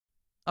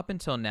Up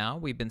until now,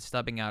 we've been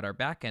stubbing out our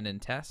backend in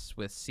tests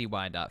with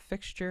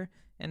cy.fixture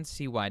and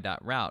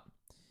cy.route.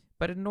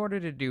 But in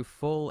order to do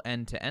full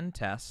end-to-end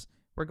tests,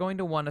 we're going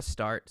to want to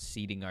start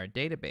seeding our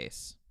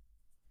database.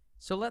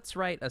 So let's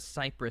write a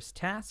Cypress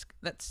task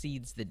that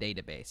seeds the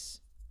database.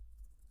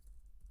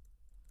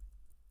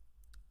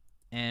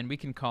 And we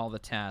can call the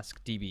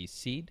task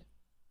dbSeed.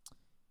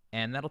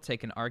 And that'll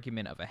take an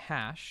argument of a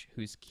hash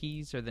whose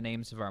keys are the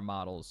names of our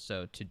models.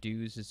 So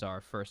to-dos is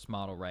our first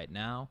model right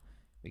now.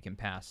 We can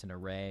pass an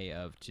array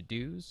of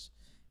to-dos.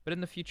 But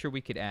in the future, we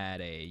could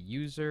add a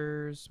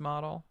users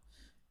model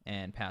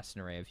and pass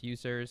an array of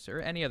users,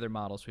 or any other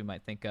models we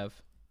might think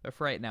of. But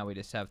for right now, we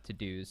just have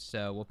to-dos.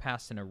 So we'll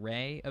pass an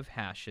array of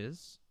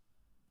hashes.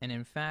 And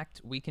in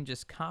fact, we can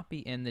just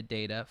copy in the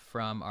data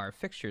from our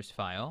fixtures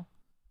file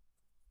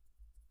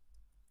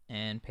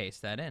and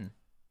paste that in.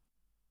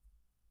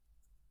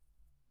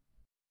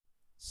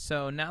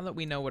 So now that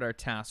we know what our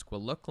task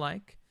will look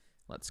like,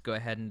 let's go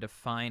ahead and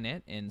define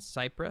it in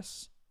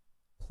Cypress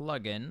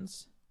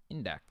plugins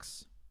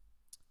index,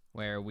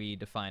 where we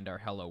defined our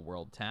hello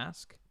world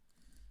task.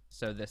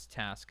 So this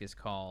task is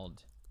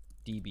called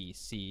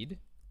dbSeed,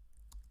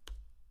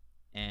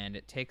 and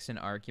it takes an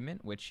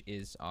argument, which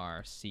is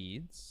our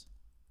seeds.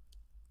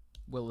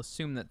 We'll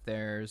assume that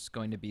there's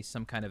going to be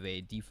some kind of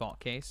a default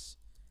case.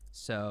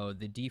 So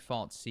the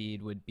default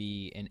seed would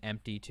be an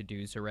empty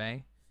to-dos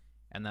array,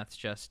 and that's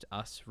just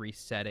us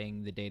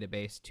resetting the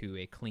database to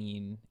a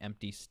clean,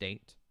 empty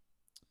state.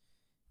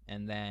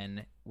 And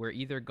then we're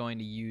either going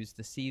to use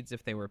the seeds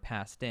if they were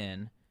passed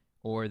in,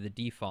 or the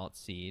default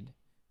seed.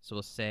 So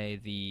we'll say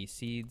the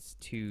seeds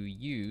to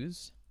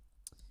use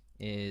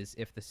is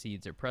if the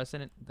seeds are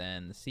present,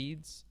 then the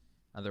seeds,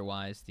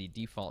 otherwise the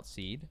default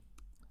seed.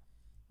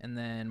 And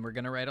then we're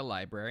going to write a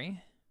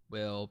library.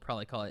 We'll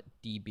probably call it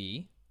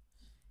db.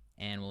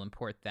 And we'll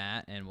import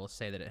that, and we'll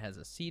say that it has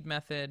a seed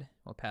method.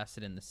 We'll pass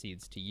it in the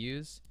seeds to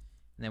use.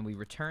 And then we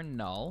return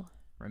null,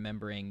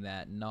 remembering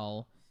that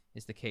null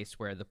is the case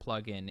where the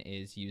plugin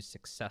is used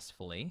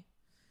successfully.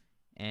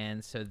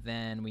 And so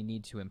then we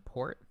need to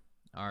import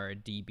our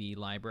db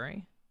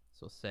library.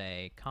 So we'll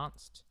say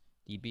const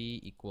db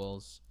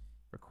equals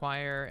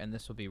require, and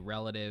this will be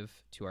relative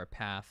to our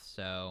path.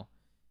 So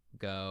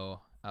go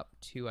up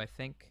 2, I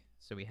think.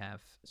 So we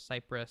have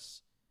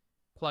Cypress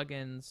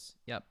plugins.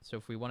 Yep, so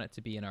if we want it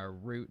to be in our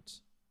root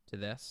to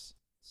this,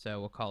 so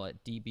we'll call it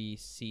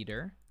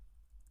dbSeeder.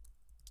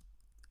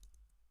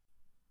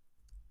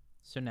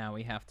 So now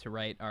we have to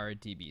write our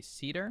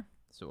dbSeeder.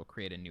 So we'll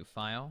create a new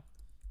file,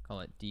 call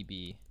it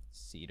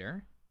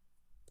dbSeeder.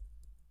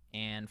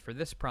 And for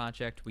this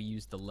project, we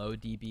use the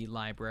lowdb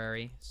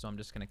library. So I'm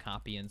just going to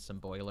copy in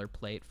some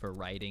boilerplate for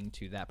writing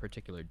to that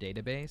particular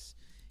database.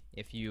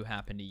 If you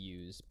happen to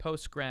use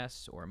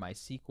Postgres or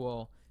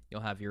MySQL,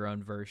 you'll have your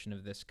own version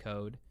of this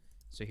code.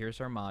 So here's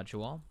our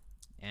module,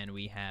 and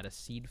we had a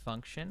seed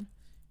function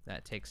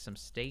that takes some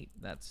state.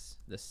 That's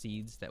the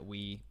seeds that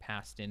we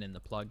passed in the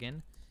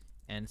plugin.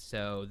 And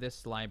so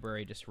this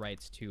library just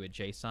writes to a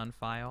JSON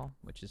file,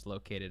 which is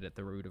located at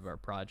the root of our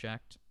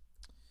project.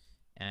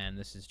 And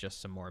this is just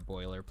some more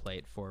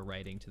boilerplate for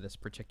writing to this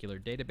particular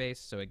database.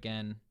 So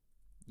again,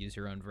 use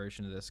your own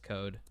version of this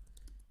code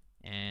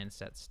and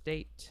set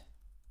state.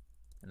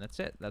 And that's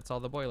it. That's all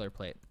the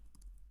boilerplate.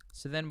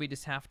 So then we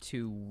just have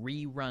to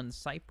rerun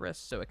Cypress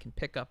so it can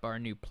pick up our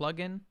new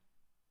plugin.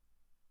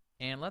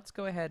 And let's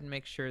go ahead and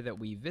make sure that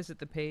we visit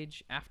the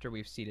page after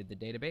we've seeded the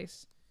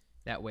database.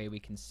 That way we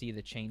can see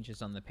the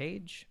changes on the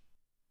page.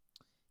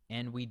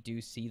 And we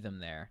do see them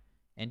there.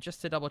 And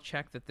just to double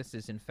check that this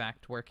is in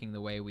fact working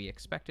the way we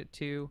expect it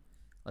to,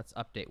 let's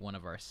update one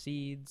of our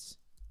seeds.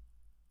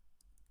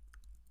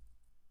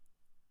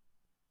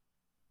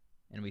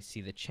 And we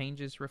see the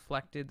changes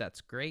reflected.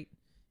 That's great.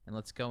 And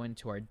let's go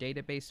into our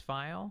database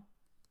file,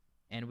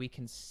 and we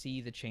can see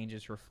the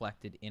changes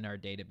reflected in our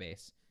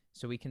database.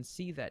 So we can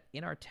see that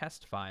in our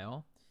test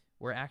file,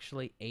 we're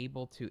actually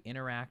able to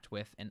interact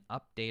with and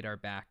update our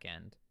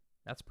backend.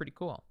 That's pretty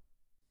cool.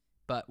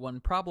 But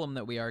one problem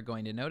that we are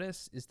going to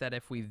notice is that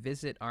if we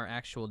visit our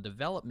actual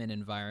development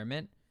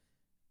environment,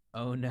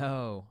 oh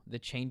no, the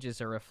changes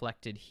are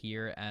reflected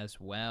here as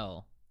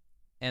well.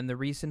 And the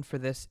reason for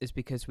this is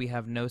because we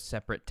have no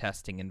separate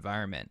testing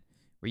environment.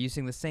 We're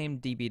using the same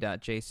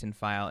db.json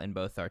file in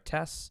both our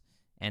tests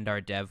and our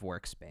dev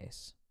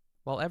workspace.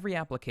 While every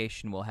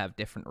application will have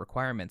different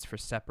requirements for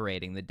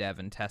separating the dev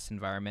and test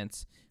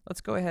environments,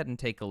 let's go ahead and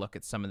take a look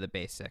at some of the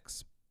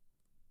basics.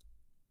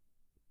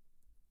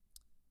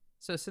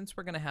 So since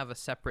we're going to have a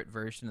separate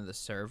version of the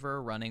server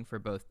running for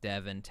both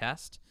dev and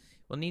test,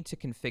 we'll need to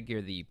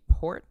configure the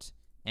port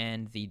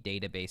and the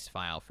database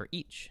file for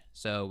each,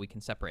 so we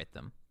can separate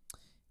them.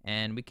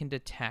 And we can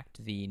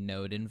detect the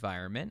node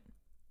environment.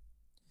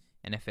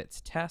 And if it's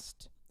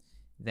test,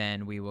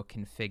 then we will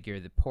configure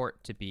the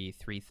port to be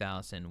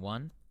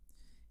 3001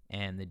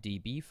 and the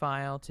DB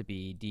file to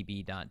be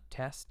db.test.json.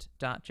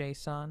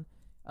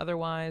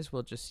 Otherwise,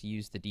 we'll just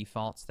use the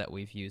defaults that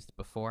we've used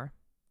before.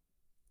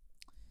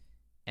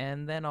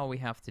 And then all we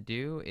have to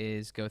do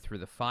is go through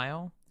the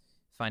file,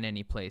 find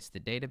any place the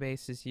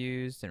database is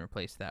used and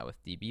replace that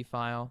with DB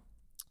file.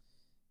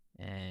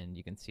 And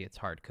you can see it's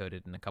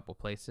hard-coded in a couple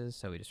places,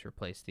 so we just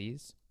replace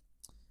these.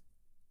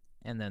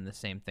 And then the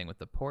same thing with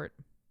the port.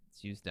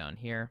 It's used down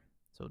here,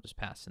 so we'll just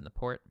pass in the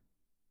port.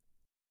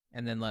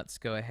 And then let's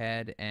go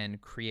ahead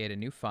and create a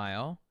new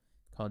file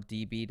called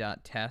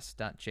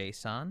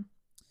db.test.json.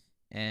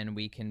 And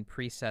we can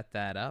preset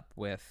that up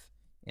with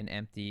an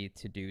empty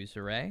to-dos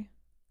array.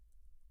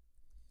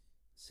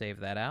 Save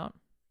that out.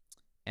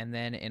 And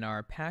then in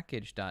our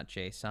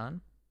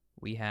package.json,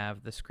 we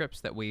have the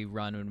scripts that we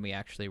run when we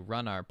actually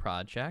run our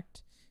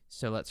project.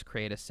 So let's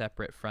create a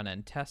separate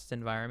front-end test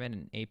environment,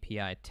 an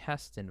API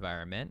test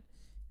environment.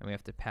 And we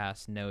have to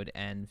pass node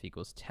env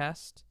equals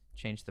test,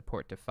 change the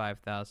port to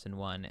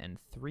 5001 and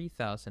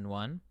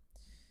 3001.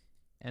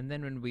 And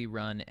then when we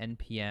run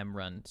npm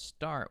run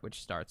start,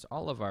 which starts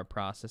all of our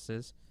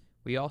processes,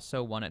 we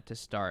also want it to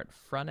start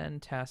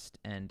front-end test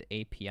and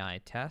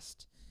API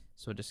test.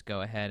 So we'll just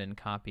go ahead and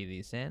copy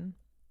these in.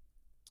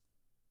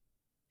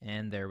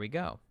 And there we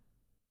go.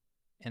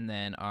 And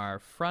then our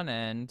front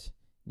end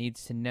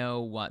needs to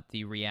know what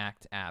the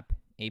React app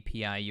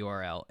API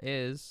URL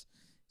is,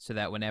 so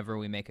that whenever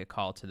we make a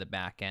call to the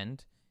back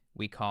end,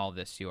 we call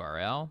this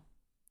URL.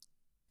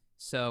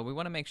 So we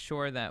want to make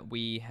sure that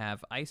we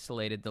have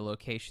isolated the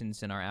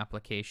locations in our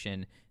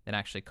application that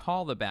actually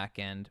call the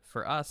backend.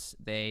 For us,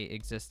 they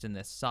exist in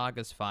this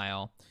sagas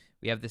file.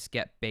 We have this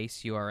get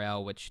base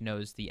URL, which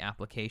knows the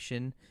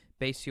application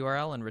base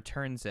URL and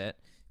returns it.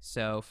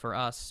 So for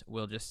us,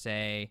 we'll just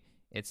say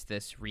it's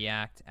this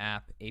React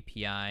app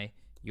API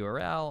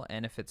URL,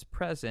 and if it's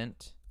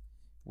present,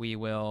 we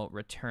will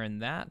return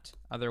that.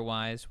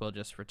 Otherwise, we'll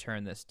just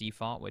return this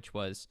default, which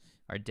was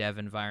our dev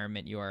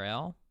environment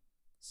URL.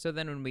 So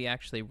then when we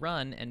actually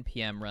run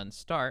npm run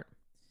start,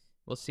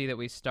 we'll see that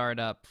we start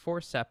up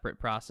 4 separate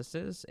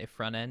processes, a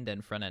front-end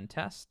and front-end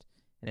test,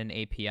 and an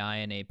API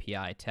and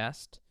API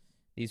test.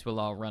 These will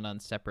all run on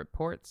separate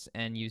ports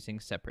and using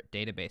separate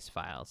database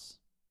files.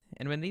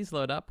 And when these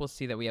load up, we'll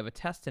see that we have a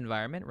test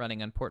environment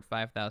running on port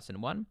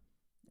 5001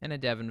 and a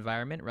dev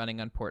environment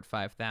running on port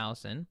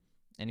 5000.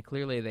 And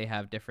clearly they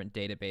have different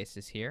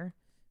databases here.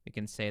 We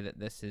can say that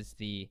this is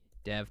the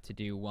dev to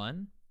do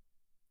one,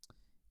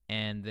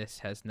 and this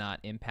has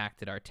not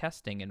impacted our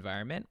testing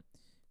environment.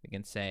 We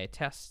can say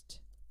test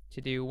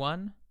to do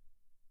one,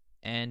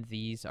 and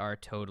these are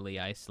totally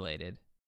isolated.